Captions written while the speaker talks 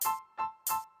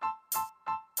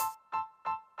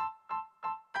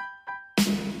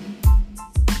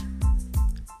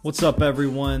What's up,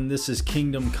 everyone? This is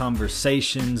Kingdom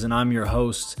Conversations, and I'm your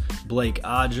host, Blake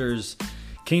Odgers.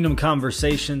 Kingdom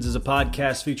Conversations is a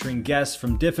podcast featuring guests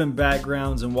from different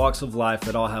backgrounds and walks of life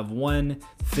that all have one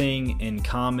thing in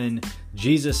common.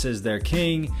 Jesus is their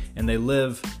King, and they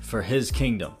live for His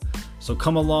kingdom. So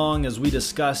come along as we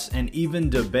discuss and even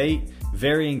debate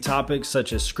varying topics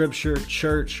such as scripture,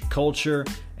 church, culture,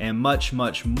 and much,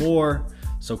 much more.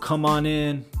 So come on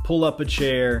in, pull up a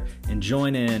chair, and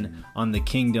join in on the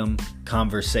Kingdom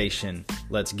Conversation.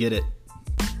 Let's get it.